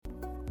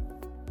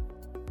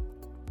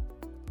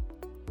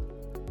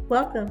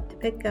Welcome to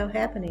PitGo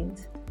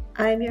Happenings.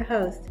 I'm your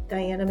host,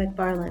 Diana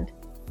McFarland.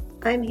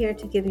 I'm here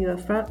to give you a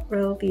front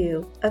row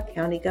view of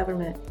county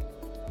government.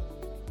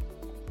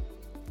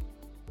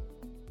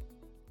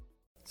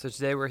 So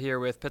today we're here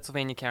with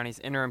Pittsylvania County's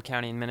Interim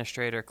County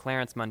Administrator,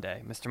 Clarence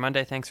Monday. Mr.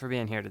 Monday, thanks for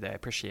being here today. I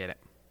appreciate it.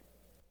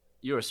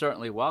 You are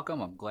certainly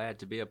welcome. I'm glad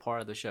to be a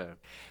part of the show.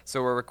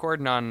 So we're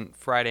recording on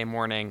Friday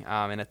morning,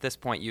 and at this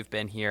point you've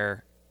been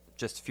here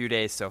just a few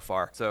days so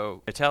far.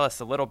 So tell us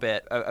a little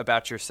bit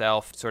about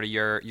yourself, sort of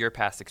your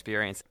past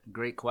experience.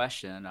 Great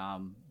question.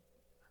 I'm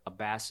a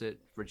Bassett,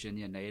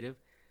 Virginia native,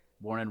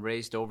 born and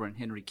raised over in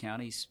Henry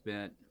County,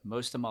 spent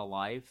most of my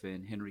life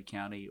in Henry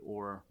County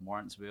or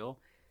Martinsville.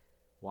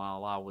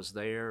 While I was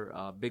there,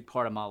 a big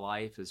part of my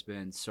life has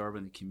been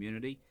serving the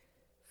community.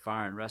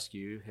 Fire and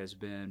rescue has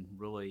been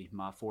really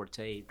my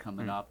forte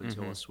coming up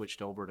until I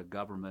switched over to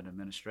government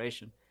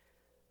administration.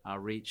 I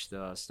reached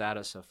the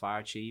status of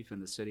fire chief in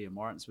the city of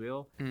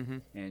Martinsville,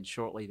 and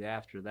shortly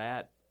after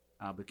that,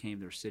 I became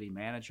their city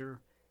manager,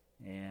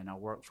 and I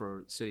worked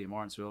for the city of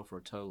Martinsville for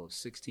a total of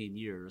 16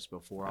 years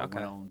before I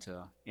went on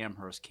to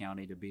Amherst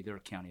County to be their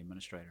county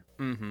administrator.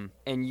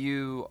 And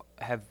you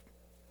have,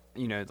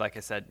 like I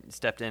said,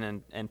 stepped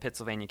in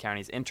Pittsylvania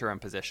County's interim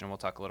position. We'll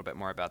talk a little bit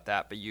more about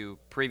that. But you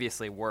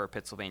previously were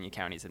Pittsylvania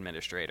County's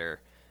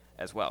administrator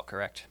as well,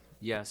 correct?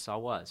 Yes, I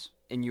was.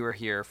 And you were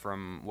here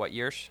from what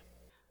years?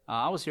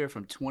 I was here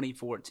from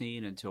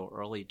 2014 until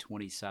early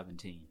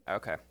 2017.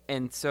 Okay.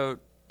 And so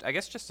I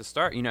guess just to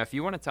start, if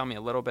you want to tell me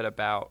a little bit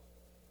about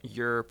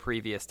your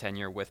previous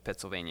tenure with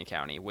Pittsylvania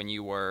County when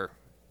you were,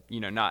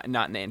 not in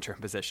the interim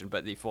position,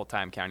 but the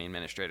full-time county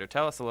administrator.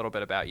 Tell us a little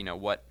bit about,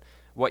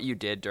 what you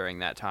did during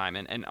that time,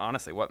 and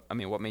honestly, what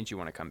made you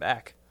want to come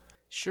back?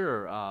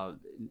 Sure.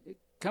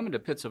 Coming to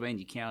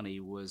Pittsylvania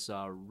County was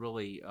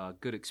really a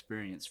good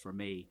experience for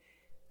me.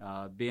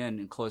 Being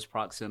in close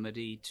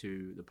proximity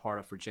to the part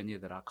of Virginia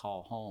that I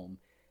call home,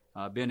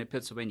 being in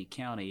Pittsylvania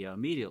County,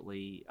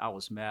 immediately I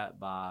was met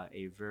by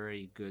a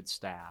very good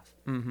staff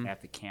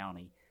at the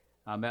county.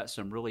 I met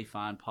some really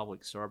fine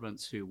public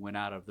servants who went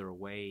out of their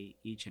way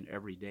each and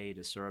every day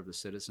to serve the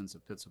citizens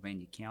of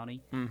Pittsylvania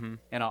County.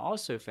 And I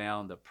also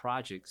found the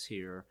projects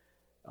here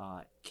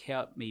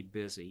kept me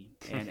busy.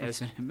 And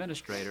as an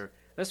administrator,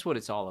 that's what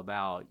it's all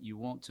about. You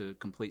want to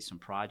complete some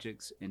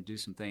projects and do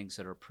some things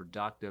that are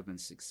productive and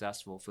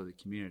successful for the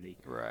community.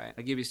 Right.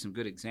 I'll give you some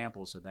good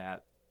examples of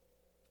that.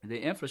 The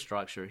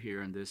infrastructure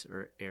here in this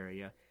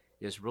area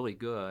is really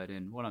good.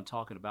 And what I'm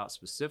talking about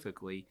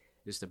specifically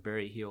is the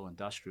Berry Hill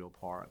Industrial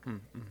Park.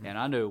 And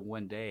I know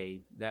one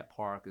day that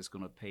park is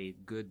going to pay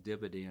good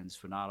dividends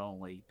for not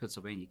only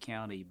Pittsylvania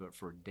County, but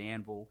for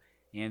Danville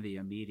and the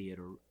immediate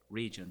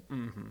region.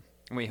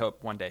 We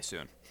hope one day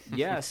soon.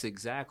 Yes,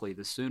 exactly.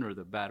 The sooner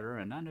the better.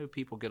 And I know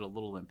people get a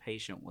little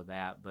impatient with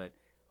that, but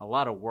a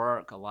lot of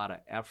work, a lot of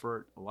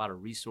effort, a lot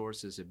of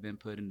resources have been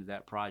put into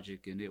that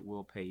project, and it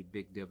will pay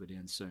big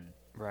dividends soon.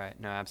 Right.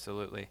 No,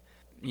 absolutely.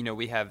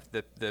 We have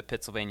the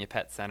Pittsylvania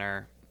Pet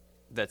Center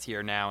that's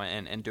here now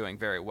and doing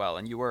very well.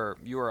 And you were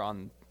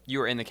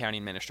in the county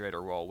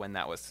administrator role when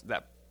that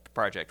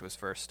project was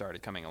first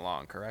started coming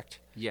along, correct?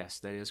 Yes,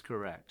 that is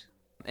correct.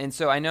 And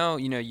so I know,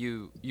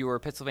 you were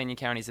Pittsylvania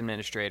County's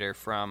administrator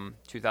from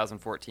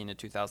 2014 to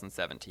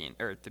 2017,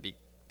 or at the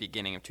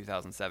beginning of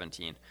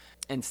 2017.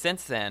 And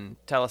since then,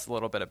 tell us a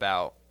little bit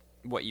about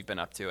what you've been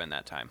up to in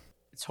that time.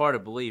 It's hard to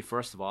believe.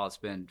 First of all, it's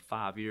been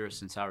 5 years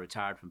since I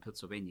retired from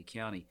Pittsylvania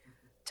County.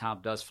 Time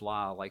does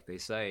fly, like they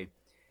say.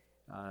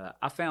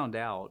 I found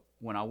out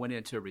when I went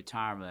into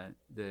retirement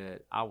that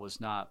I was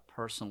not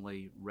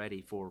personally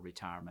ready for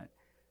retirement.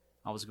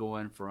 I was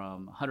going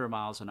from 100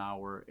 miles an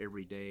hour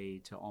every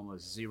day to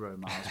almost 0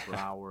 miles per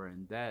hour,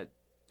 and that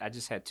I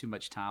just had too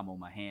much time on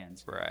my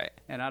hands. Right.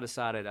 And I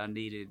decided I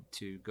needed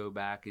to go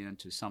back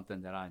into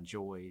something that I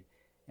enjoyed,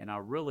 and I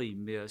really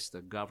missed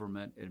the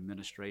government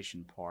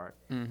administration part.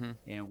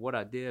 And what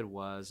I did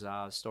was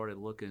I started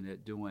looking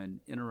at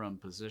doing interim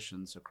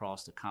positions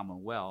across the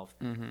Commonwealth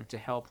to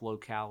help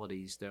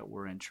localities that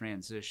were in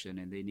transition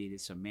and they needed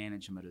some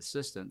management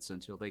assistance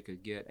until they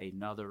could get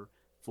another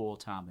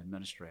full-time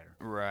administrator.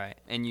 Right.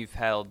 And you've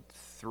held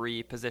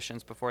 3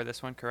 positions before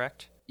this one,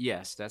 correct?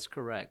 Yes, that's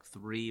correct.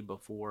 3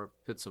 before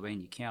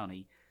Pittsylvania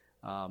County.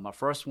 My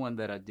first one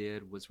that I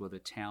did was with the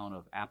town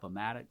of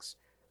Appomattox.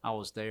 I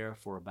was there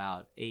for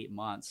about 8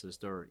 months as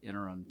their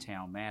interim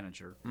town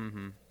manager.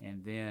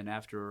 And then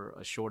after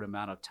a short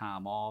amount of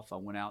time off, I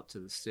went out to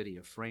the city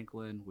of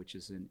Franklin, which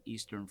is in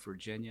eastern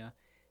Virginia,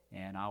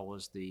 and I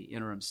was the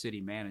interim city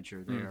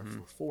manager there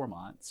for 4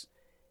 months.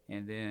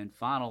 And then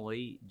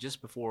finally,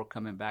 just before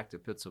coming back to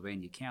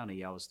Pittsylvania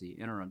County, I was the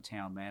interim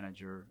town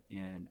manager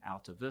in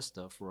Alta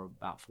Vista for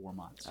about 4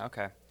 months.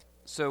 Okay.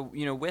 So,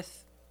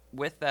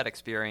 with that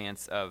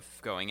experience of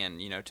going in,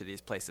 to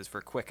these places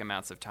for quick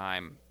amounts of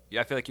time,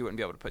 I feel like you wouldn't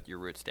be able to put your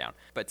roots down.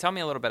 But tell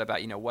me a little bit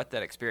about, what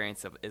that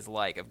experience is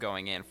like of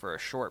going in for a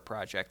short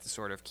project to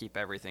sort of keep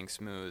everything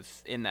smooth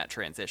in that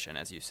transition,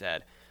 as you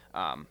said.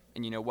 And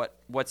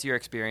what's your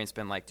experience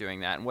been like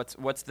doing that? And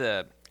what's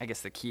the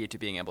key to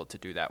being able to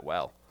do that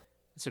well?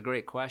 It's a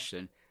great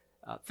question.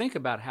 think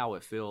about how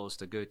it feels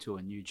to go to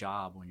a new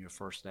job on your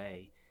first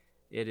day.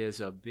 It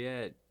is a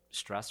bit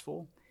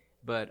stressful,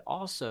 but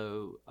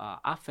also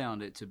I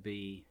found it to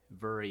be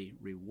very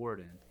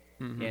rewarding.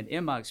 Mm-hmm. And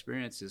in my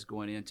experiences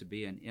going in to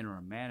be an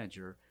interim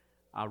manager,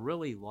 I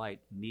really like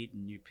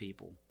meeting new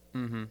people.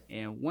 Mm-hmm.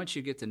 And once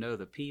you get to know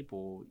the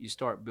people, you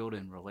start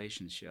building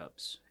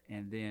relationships.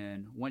 And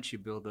then once you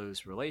build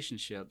those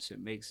relationships, it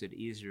makes it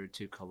easier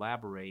to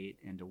collaborate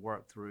and to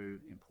work through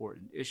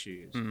important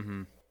issues.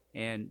 Mm-hmm.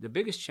 And the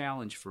biggest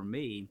challenge for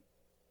me,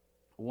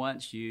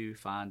 once you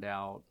find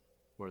out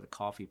where the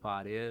coffee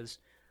pot is,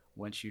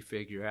 once you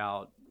figure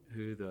out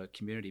who the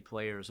community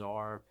players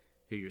are,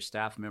 who your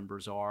staff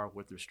members are,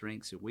 what their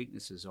strengths and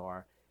weaknesses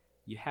are,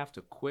 you have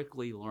to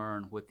quickly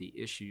learn what the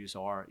issues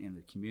are in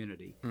the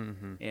community.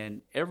 Mm-hmm.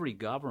 And every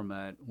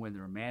government, when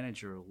their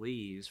manager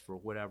leaves for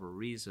whatever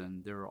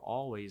reason, there are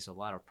always a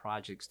lot of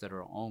projects that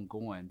are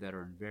ongoing that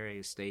are in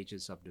various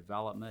stages of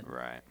development.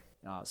 Right.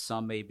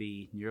 Some may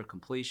be near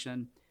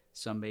completion,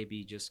 some may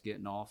be just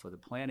getting off of the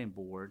planning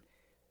board,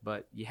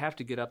 but you have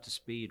to get up to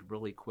speed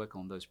really quick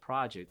on those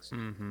projects.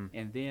 Mm-hmm.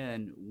 And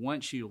then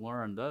once you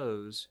learn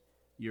those,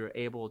 you're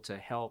able to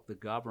help the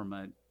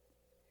government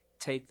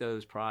take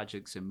those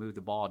projects and move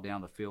the ball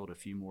down the field a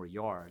few more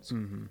yards.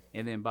 Mm-hmm.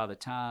 And then by the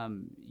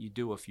time you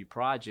do a few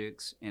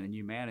projects and a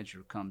new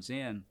manager comes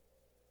in,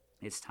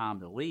 it's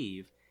time to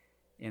leave.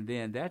 And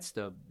then that's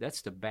the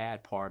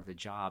bad part of the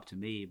job to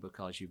me,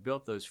 because you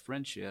built those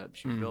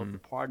friendships, you built the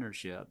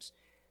partnerships,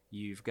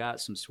 you've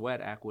got some sweat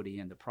equity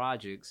in the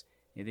projects,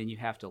 and then you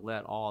have to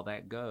let all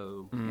that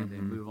go and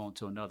then move on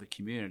to another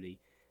community.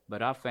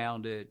 But I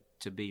found it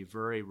to be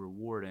very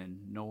rewarding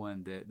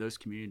knowing that those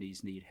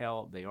communities need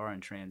help, they are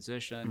in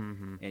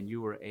transition, and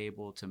you were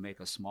able to make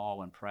a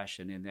small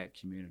impression in that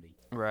community.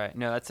 Right.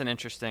 No, that's an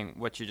interesting,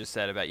 what you just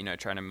said about,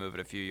 trying to move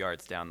it a few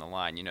yards down the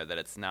line, that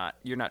it's not,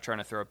 you're not trying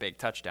to throw big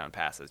touchdown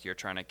passes. You're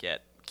trying to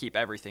keep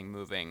everything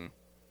moving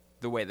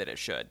the way that it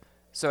should.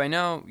 So I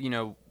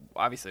know,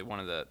 obviously one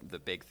of the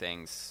big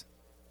things,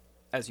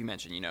 as you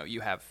mentioned,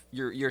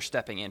 you're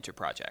stepping into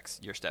projects.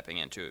 You're stepping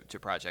into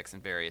projects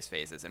in various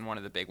phases, and one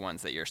of the big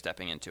ones that you're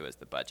stepping into is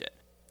the budget.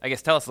 I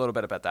guess tell us a little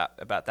bit about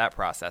that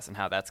process and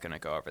how that's going to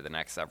go over the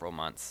next several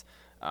months.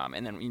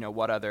 And then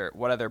what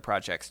other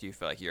projects do you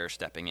feel like you're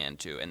stepping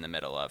into in the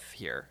middle of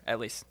here? At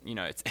least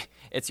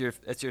it's your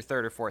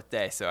third or fourth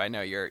day, so I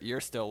know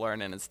you're still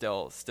learning and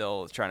still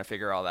trying to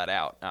figure all that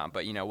out.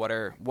 But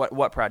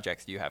what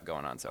projects do you have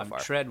going on so far?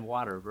 I'm treading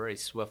water very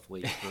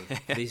swiftly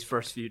for these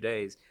first few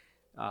days.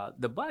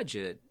 The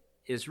budget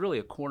is really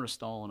a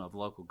cornerstone of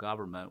local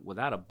government.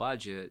 Without a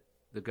budget,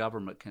 the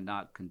government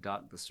cannot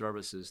conduct the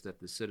services that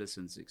the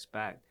citizens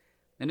expect.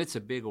 And it's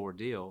a big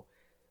ordeal.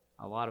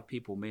 A lot of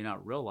people may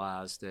not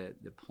realize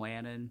that the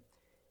planning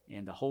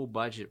and the whole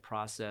budget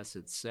process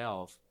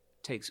itself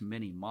takes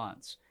many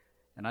months.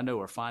 And I know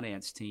our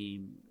finance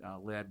team,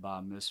 led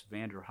by Ms.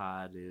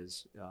 Vanderhyde,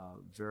 is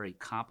very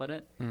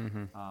competent.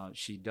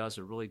 She does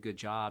a really good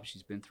job.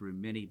 She's been through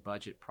many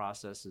budget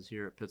processes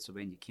here at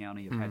Pittsylvania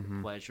County. I've had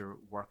the pleasure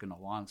working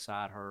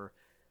alongside her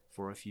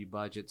for a few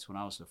budgets when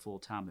I was a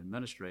full-time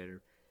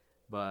administrator.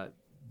 But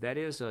that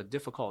is a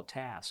difficult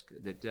task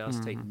that does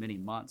take many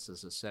months,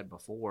 as I said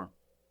before.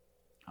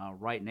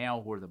 Right now,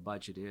 where the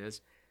budget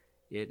is,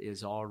 it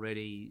has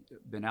already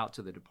been out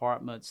to the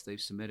departments. They've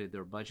submitted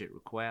their budget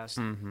requests.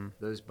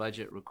 Those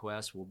budget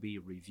requests will be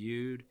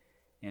reviewed,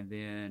 and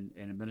then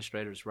an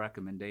administrator's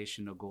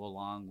recommendation will go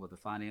along with the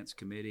finance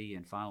committee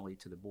and finally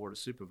to the board of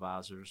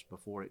supervisors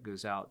before it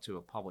goes out to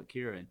a public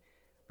hearing.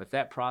 But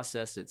that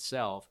process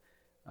itself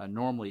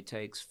normally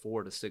takes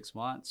 4 to 6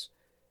 months.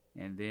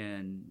 And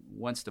then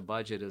once the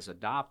budget is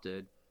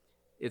adopted,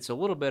 it's a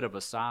little bit of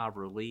a sigh of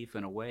relief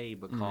in a way,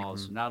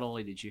 because not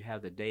only did you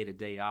have the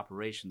day-to-day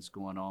operations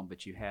going on,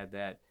 but you had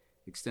that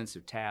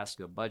extensive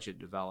task of budget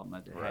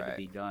development that had to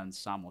be done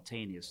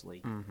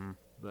simultaneously.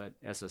 But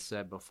as I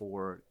said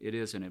before, it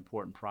is an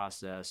important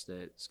process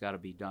that's got to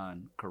be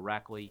done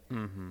correctly,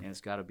 and it's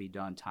got to be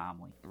done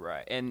timely.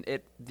 Right. And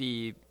it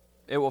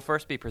will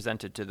first be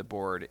presented to the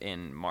board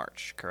in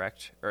March,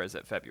 correct? Or is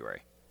it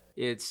February?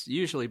 It's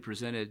usually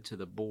presented to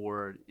the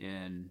board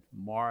in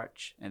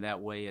March, and that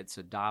way it's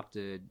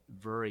adopted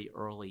very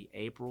early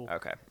April.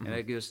 Okay. And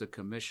that gives the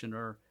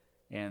commissioner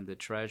and the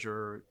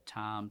treasurer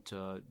time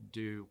to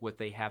do what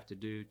they have to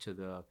do to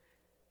the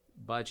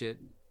budget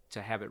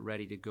to have it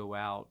ready to go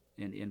out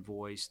and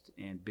invoiced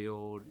and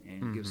billed,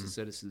 and gives the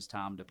citizens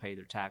time to pay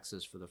their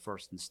taxes for the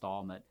first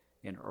installment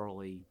in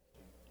early.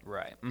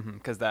 Right.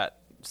 Because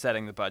that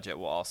setting the budget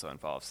will also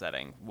involve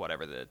setting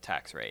whatever the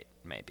tax rate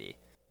may be.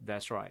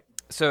 That's right.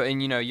 So,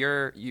 and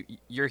you're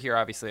here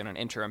obviously on an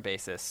interim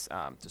basis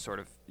to sort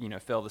of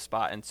fill the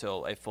spot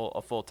until a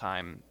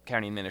full-time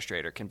county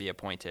administrator can be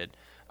appointed.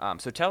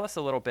 So tell us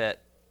a little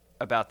bit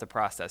about the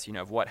process,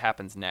 of what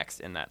happens next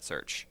in that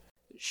search.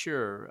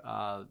 Sure.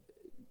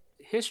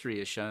 History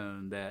has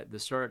shown that the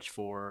search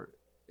for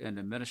an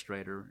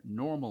administrator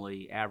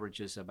normally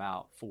averages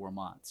about 4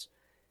 months.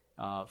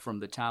 From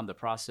the time the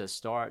process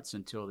starts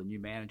until the new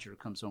manager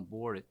comes on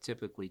board, it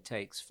typically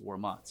takes 4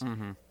 months.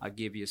 Mm-hmm. I'll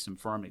give you some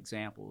firm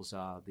examples.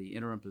 The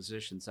interim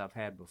positions I've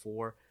had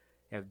before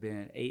have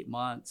been 8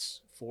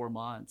 months, 4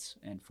 months,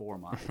 and 4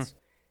 months.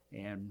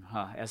 And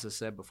as I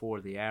said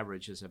before, the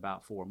average is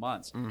about 4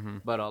 months. Mm-hmm.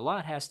 But a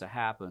lot has to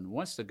happen.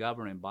 Once the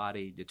governing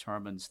body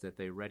determines that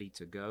they're ready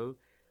to go,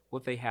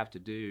 what they have to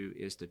do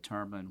is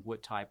determine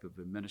what type of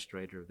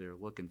administrator they're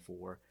looking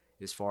for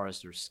as far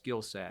as their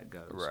skill set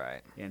goes,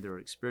 Right. and their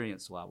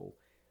experience level.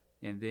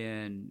 And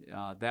then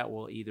that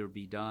will either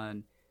be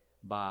done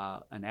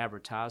by an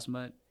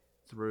advertisement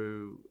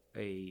through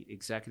a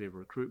executive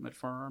recruitment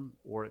firm,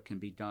 or it can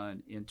be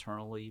done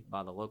internally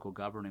by the local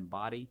governing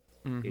body.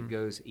 Mm-hmm. It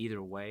goes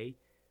either way.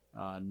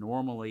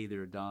 Normally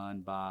they're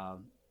done by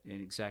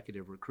an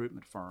executive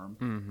recruitment firm,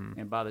 Mm-hmm.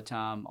 and by the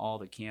time all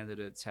the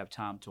candidates have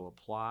time to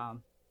apply,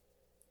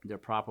 they're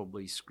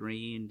probably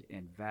screened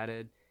and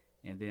vetted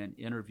and then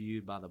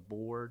interviewed by the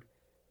board.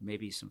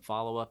 Maybe some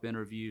follow-up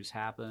interviews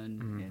happen,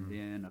 Mm-hmm. and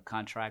then a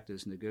contract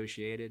is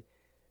negotiated.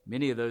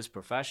 Many of those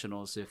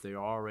professionals, if they're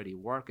already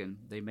working,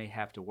 they may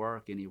have to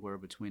work anywhere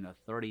between a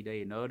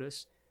 30-day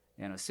notice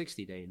and a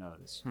 60-day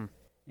notice.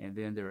 And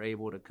then they're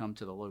able to come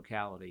to the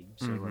locality.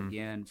 So Mm-hmm.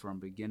 again, from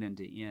beginning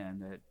to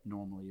end, that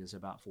normally is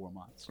about 4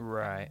 months.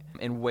 Right.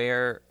 And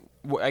where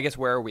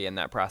are we in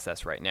that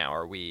process right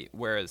now?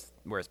 Where is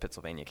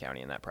Pittsylvania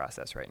County in that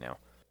process right now?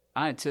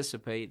 I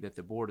anticipate that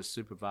the Board of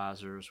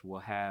Supervisors will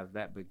have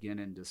that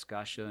beginning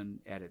discussion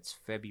at its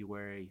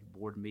February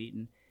board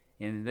meeting,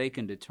 and they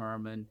can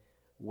determine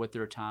what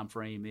their time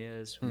frame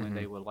is, Mm-hmm. when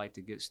they would like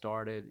to get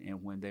started,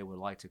 and when they would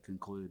like to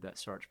conclude that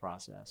search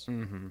process.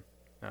 Mm-hmm.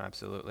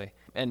 Absolutely.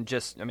 And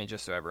just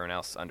so everyone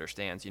else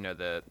understands,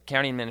 the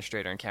county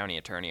administrator and county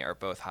attorney are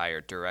both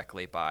hired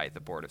directly by the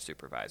Board of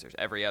Supervisors.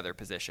 Every other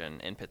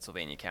position in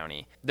Pennsylvania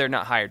County, they're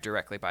not hired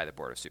directly by the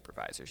Board of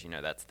Supervisors.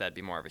 That'd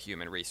be more of a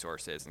human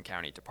resources and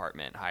county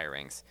department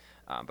hirings.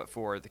 But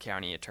for the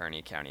county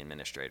attorney, county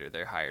administrator,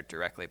 they're hired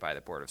directly by the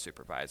Board of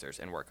Supervisors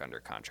and work under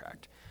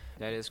contract.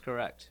 That is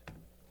correct.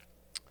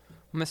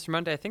 Well, Mr.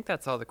 Monday, I think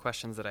that's all the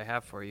questions that I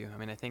have for you.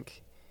 I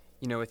think,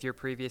 with your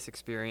previous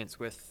experience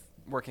with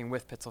working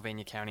with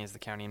Pittsylvania County as the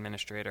county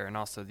administrator, and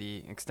also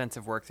the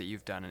extensive work that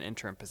you've done in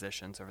interim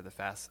positions over the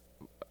past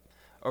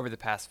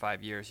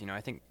 5 years,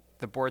 I think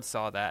the board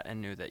saw that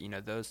and knew that,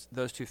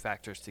 those two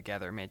factors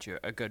together made you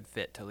a good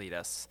fit to lead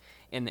us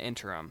in the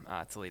interim,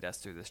 to lead us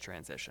through this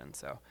transition.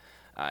 So,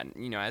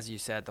 as you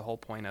said, the whole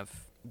point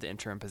of the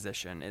interim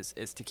position is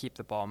to keep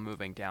the ball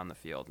moving down the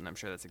field, and I'm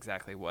sure that's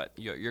exactly what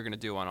you're going to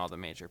do on all the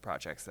major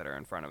projects that are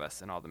in front of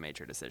us and all the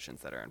major decisions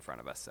that are in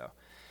front of us. So,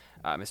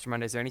 Mr.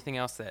 Monday, is there anything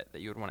else that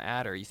you would want to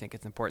add, or you think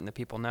it's important that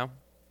people know?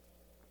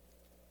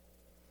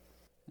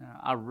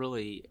 I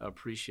really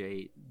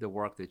appreciate the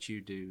work that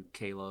you do,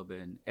 Caleb,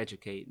 in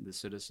educating the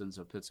citizens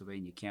of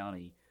Pittsylvania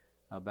County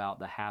about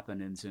the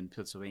happenings in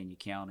Pittsylvania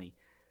County.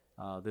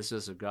 This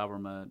is a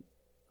government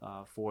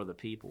for the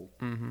people,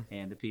 Mm-hmm.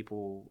 and the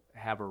people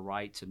have a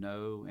right to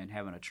know, and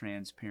having a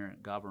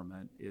transparent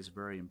government is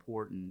very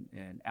important,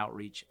 and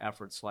outreach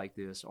efforts like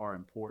this are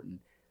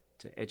important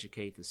to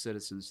educate the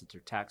citizens that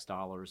their tax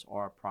dollars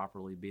are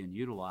properly being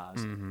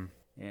utilized. Mm-hmm.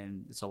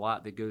 And it's a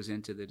lot that goes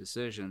into the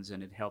decisions,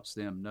 and it helps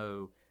them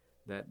know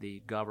that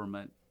the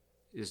government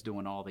is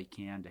doing all they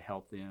can to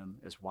help them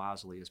as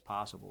wisely as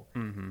possible.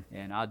 Mm-hmm.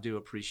 And I do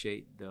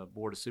appreciate the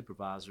Board of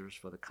Supervisors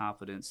for the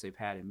confidence they've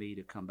had in me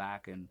to come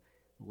back and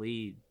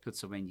lead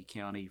Pittsylvania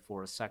County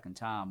for a second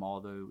time,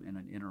 although in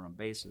an interim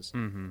basis.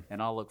 Mm-hmm.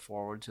 And I'll look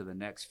forward to the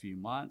next few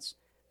months,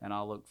 and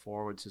I'll look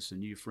forward to some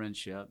new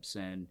friendships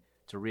and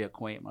to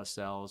reacquaint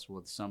myself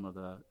with some of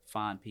the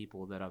fine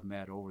people that I've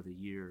met over the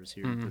years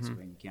here Mm-hmm. in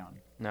Pennsylvania County.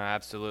 No,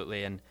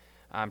 absolutely. And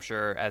I'm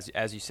sure,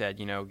 as you said,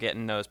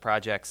 getting those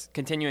projects,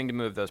 continuing to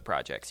move those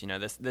projects,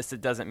 this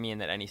doesn't mean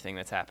that anything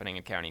that's happening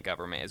in county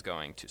government is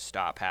going to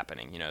stop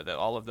happening. That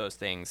all of those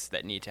things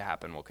that need to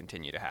happen will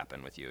continue to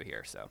happen with you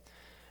here. So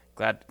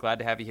glad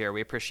to have you here. We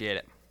appreciate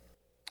it.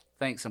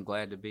 Thanks. I'm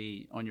glad to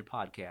be on your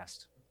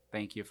podcast.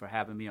 Thank you for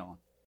having me on.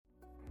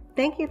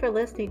 Thank you for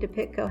listening to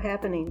Pitco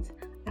Happenings.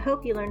 I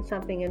hope you learned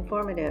something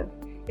informative.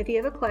 If you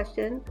have a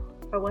question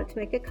or want to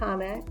make a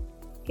comment,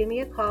 give me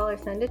a call or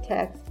send a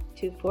text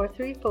to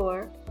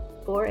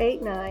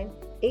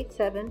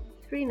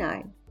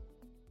 434-489-8739.